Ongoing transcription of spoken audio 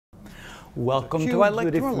Welcome to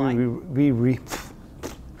Algebra Online.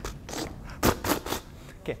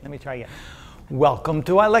 Okay, let me try again. Welcome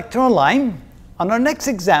to Algebra Online. On our next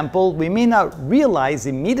example, we may not realize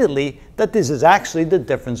immediately that this is actually the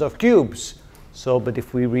difference of cubes. But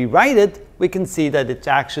if we rewrite it, we can see that it's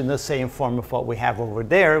actually in the same form of what we have over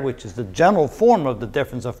there, which is the general form of the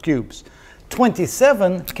difference of cubes.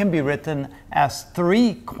 27 can be written as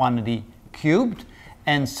 3 quantity cubed,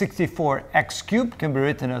 and 64x cubed can be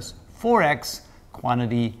written as 4x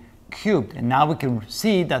quantity cubed. And now we can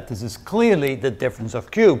see that this is clearly the difference of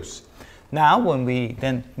cubes. Now, when we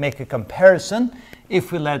then make a comparison,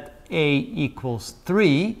 if we let a equals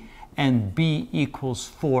 3 and b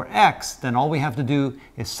equals 4x, then all we have to do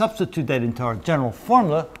is substitute that into our general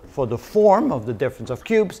formula for the form of the difference of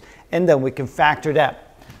cubes, and then we can factor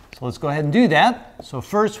that. So let's go ahead and do that. So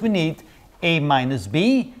first we need a minus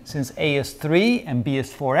b. Since a is 3 and b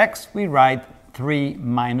is 4x, we write 3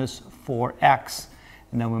 minus 4x.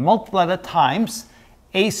 And then we multiply that times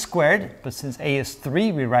a squared, but since a is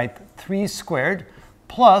 3, we write 3 squared,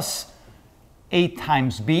 plus a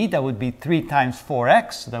times b, that would be 3 times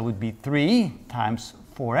 4x, so that would be 3 times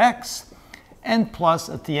 4x, and plus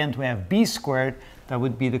at the end we have b squared, that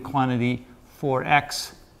would be the quantity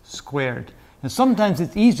 4x squared. And sometimes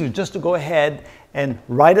it's easier just to go ahead and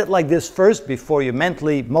write it like this first before you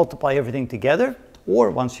mentally multiply everything together.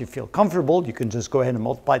 Or once you feel comfortable, you can just go ahead and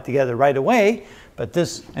multiply it together right away. But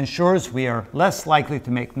this ensures we are less likely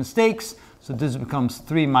to make mistakes. So this becomes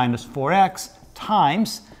 3 minus 4x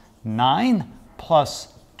times 9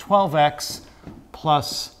 plus 12x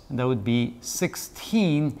plus, and that would be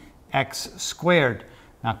 16x squared.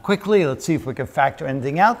 Now quickly, let's see if we can factor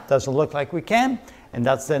anything out. Doesn't look like we can. And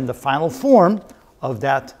that's then the final form of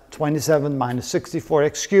that 27 minus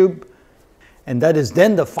 64x cubed. And that is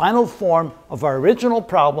then the final form of our original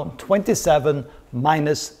problem, 27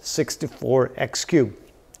 minus 64x cubed.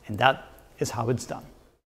 And that is how it's done.